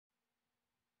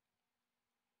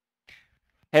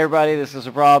Hey everybody, this is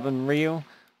Rob and Ryu.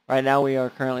 Right now we are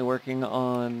currently working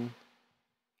on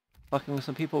fucking with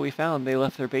some people we found. They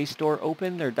left their base door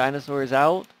open, their dinosaurs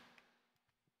out,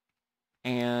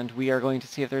 and we are going to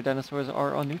see if their dinosaurs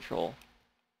are on neutral.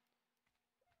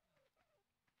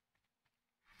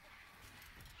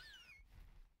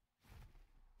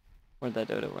 Where'd that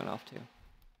dodo run off to?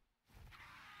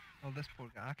 Oh, this poor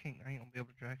guy, I ain't gonna be able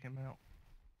to drag him out.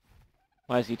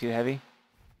 Why is he too heavy?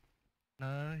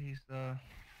 No, he's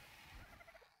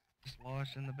just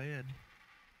lodged in the bed.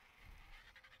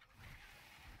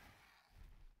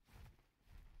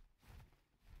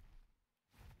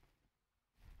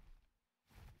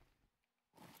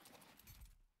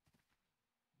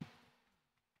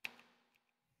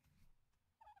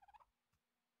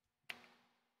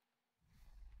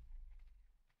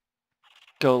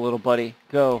 Go, little buddy,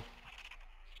 go.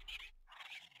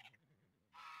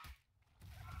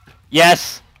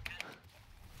 Yes!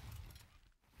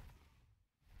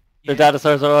 The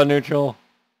dinosaurs are on neutral.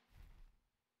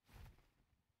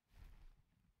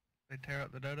 They tear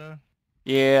up the dodo?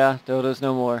 Yeah, dodos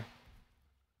no more.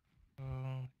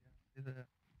 Oh, see that.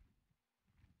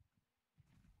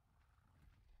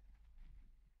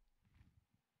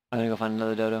 I'm gonna go find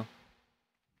another dodo.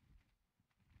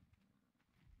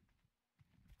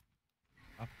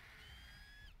 Oh.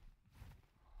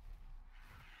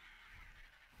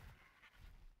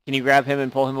 Can you grab him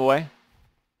and pull him away?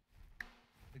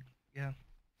 Yeah.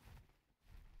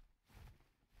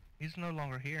 He's no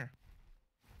longer here.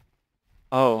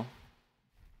 Oh.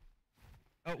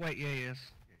 Oh, wait, yeah, he is.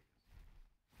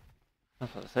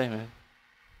 That's what I say, man.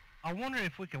 I wonder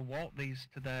if we can walk these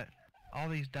to that, all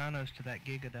these dinos to that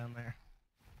giga down there.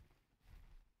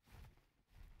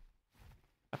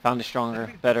 I found a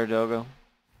stronger, better dogo.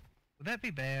 Would that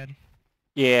be bad?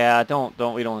 Yeah,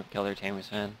 we don't kill their tamers,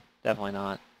 man. Definitely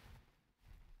not.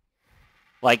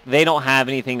 Like, they don't have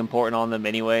anything important on them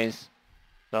anyways.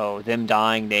 So, them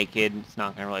dying naked, it's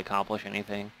not going to really accomplish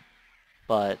anything.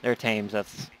 But their tames,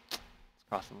 that's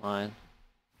crossing the line.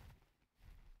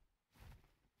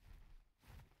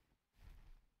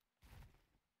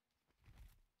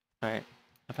 Alright,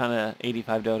 I found a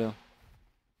 85 dodo.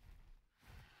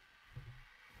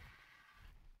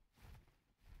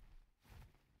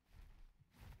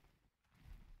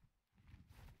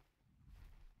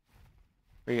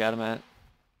 Where you got him at?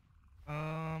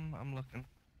 I'm looking.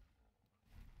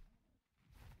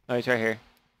 Oh, he's right here.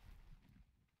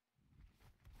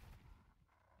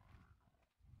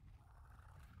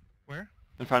 Where?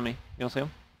 In front of me. You don't see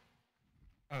him?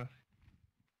 Oh.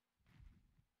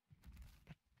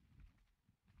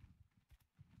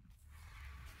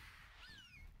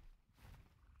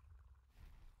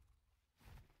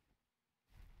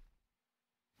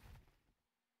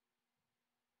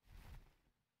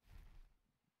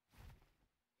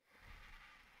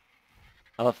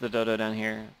 I left the dodo down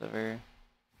here. It's over here.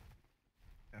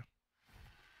 Yeah.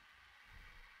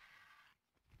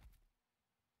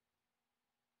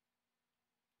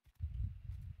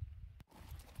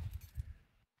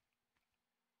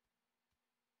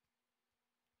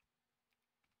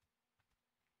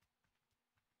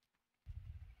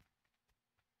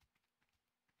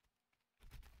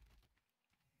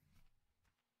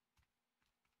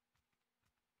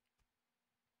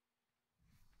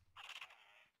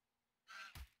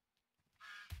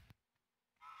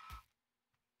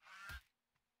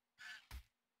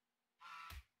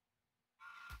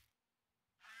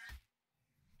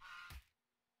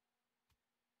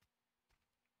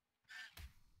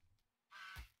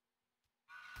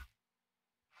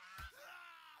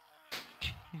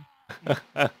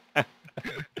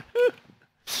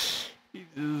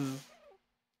 Jesus.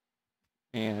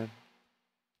 Man.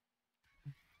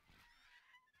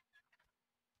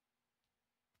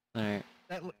 Alright.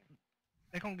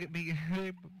 They're gonna get me,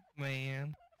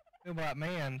 man. They're like,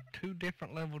 man, 2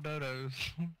 different level dodos.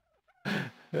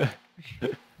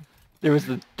 There was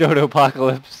the dodo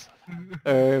apocalypse.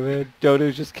 Alright, man.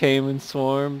 Dodos just came in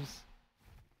swarms.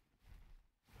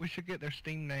 We should get their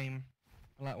Steam name.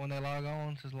 Like when they log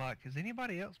on, it's like, has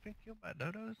anybody else been killed by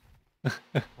dodos?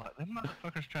 Like, them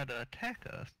motherfuckers tried to attack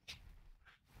us.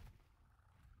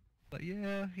 But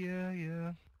yeah.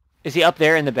 Is he up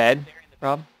there in the bed,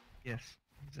 Rob? Yes,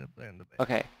 he's up there in the bed.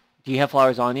 Okay. Do you have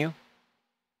flowers on you?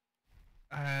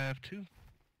 I have 2.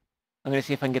 I'm gonna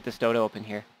see if I can get this dodo up in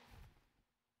here.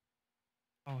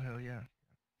 Oh, hell yeah.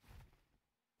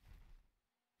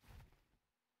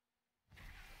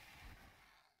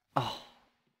 Oh.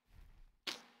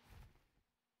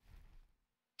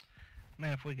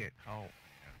 Man, if we get caught.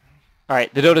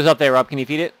 Alright, the dodo's up there, Rob. Can you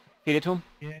feed it? Feed it to him?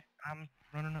 Yeah, I'm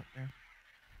running up there.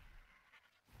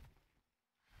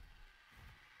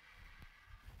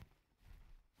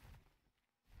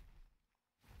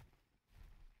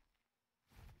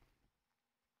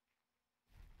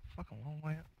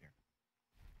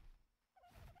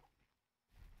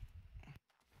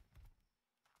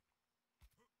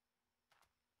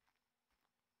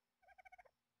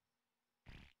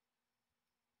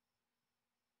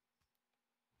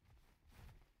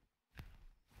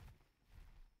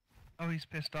 Oh, he's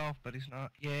pissed off, but he's not.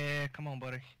 Yeah, come on,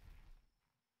 buddy.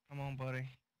 Come on, buddy.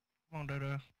 Come on,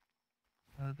 Dodo.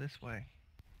 This way.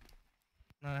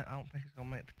 No, I don't think he's gonna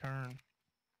make the turn.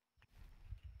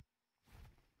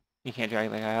 You can't drag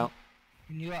the guy out.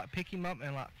 Can you like pick him up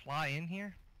and like fly in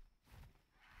here?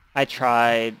 I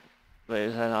tried, but it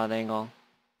was at an odd angle.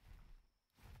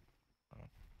 Oh.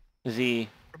 Is he?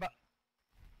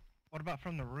 What about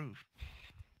from the roof?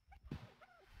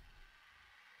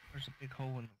 There's a big hole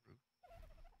in the roof.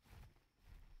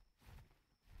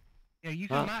 Yeah, you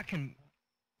can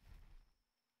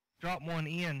drop one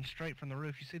in straight from the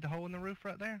roof. You see the hole in the roof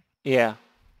right there? Yeah.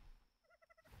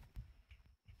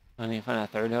 I need to find a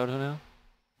third Dodo now.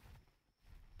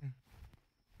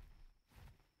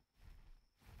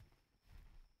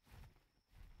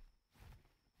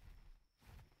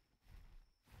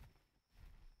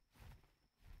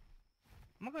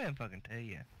 I'm gonna go ahead and fucking tell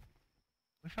you.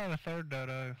 We found a third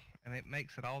Dodo, and it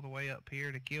makes it all the way up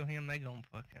here to kill him. They gonna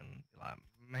fucking be like,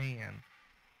 man.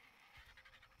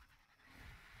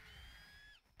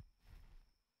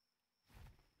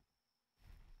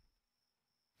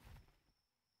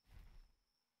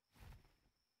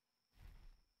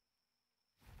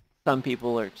 Some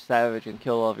people are savage and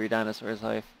kill all of your dinosaurs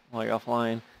life while you're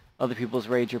offline. Other people's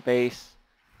raid your base.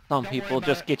 Some Don't worry people about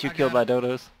just it. get you I killed got by it.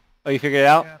 Dodos. Oh, you figured it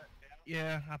out? Got it.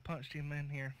 Yeah, I punched him in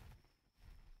here.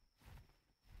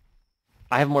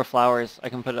 I have more flowers. I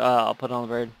can put. I'll put it on the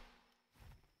bird.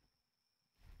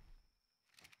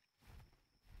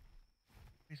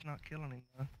 He's not killing him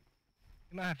though.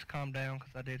 You might have to calm down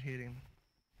because I did hit him.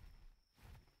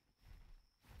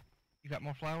 You got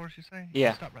more flowers, you say?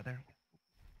 Yeah. Stop right there.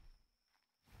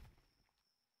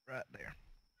 Right there.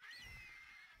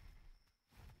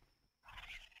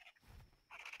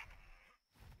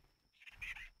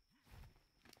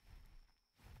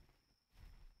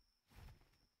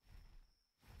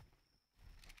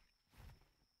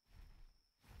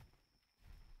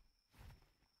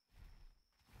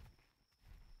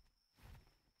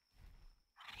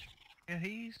 Yeah,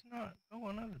 he's not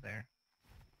going over there.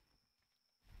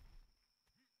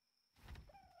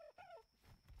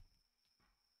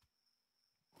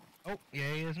 Oh,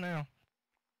 yeah, he is now.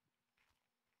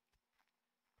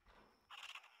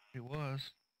 He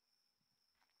was.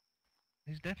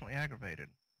 He's definitely aggravated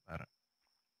about it.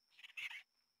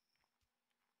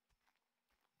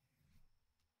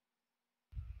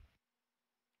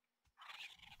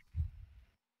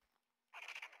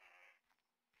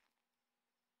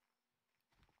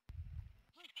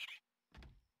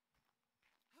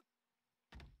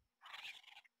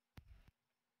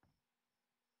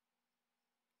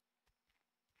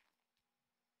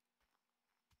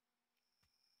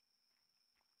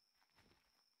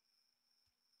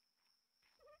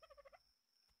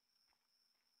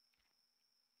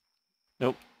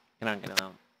 Nope. Cannot get him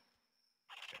out.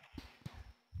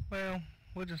 Well,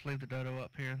 we'll just leave the Dodo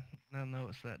up here. They'll know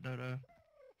it's that Dodo.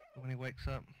 When he wakes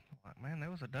up, like, man,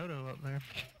 there was a Dodo up there.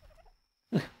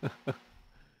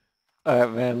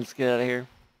 Alright, man. Let's get out of here.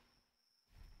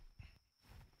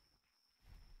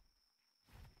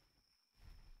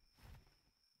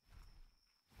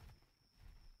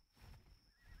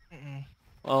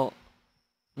 Well,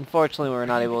 unfortunately, we're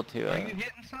not able to. Are you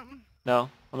hitting something? No,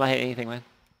 I'm not hitting anything, man.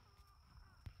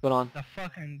 What's going on? The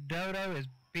fucking Dodo is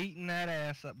beating that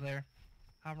ass up there.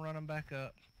 I'm running back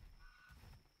up.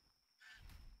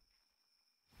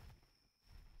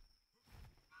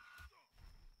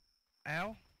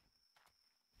 Ow.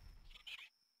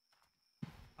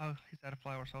 Oh, he's out of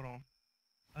flowers. Hold on.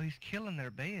 Oh, he's killing their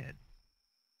bed.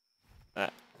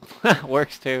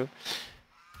 Works too.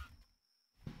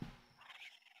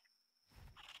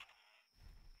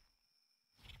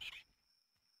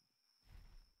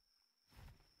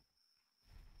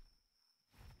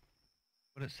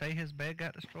 Would it say his bed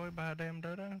got destroyed by a damn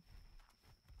Dodo?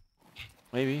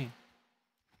 Maybe.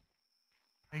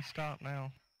 He stopped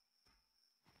now.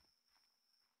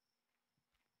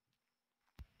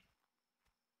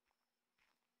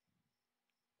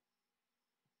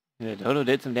 Yeah, Dodo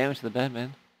did some damage to the bed,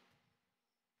 man.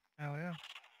 Hell yeah.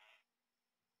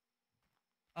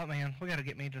 Oh man, we gotta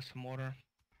get me just some water.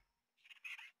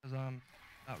 Cause I'm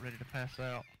about ready to pass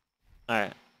out.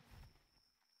 Alright.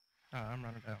 Alright, I'm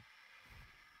running down.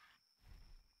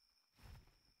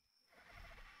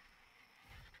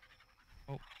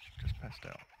 Oh, just passed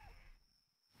out.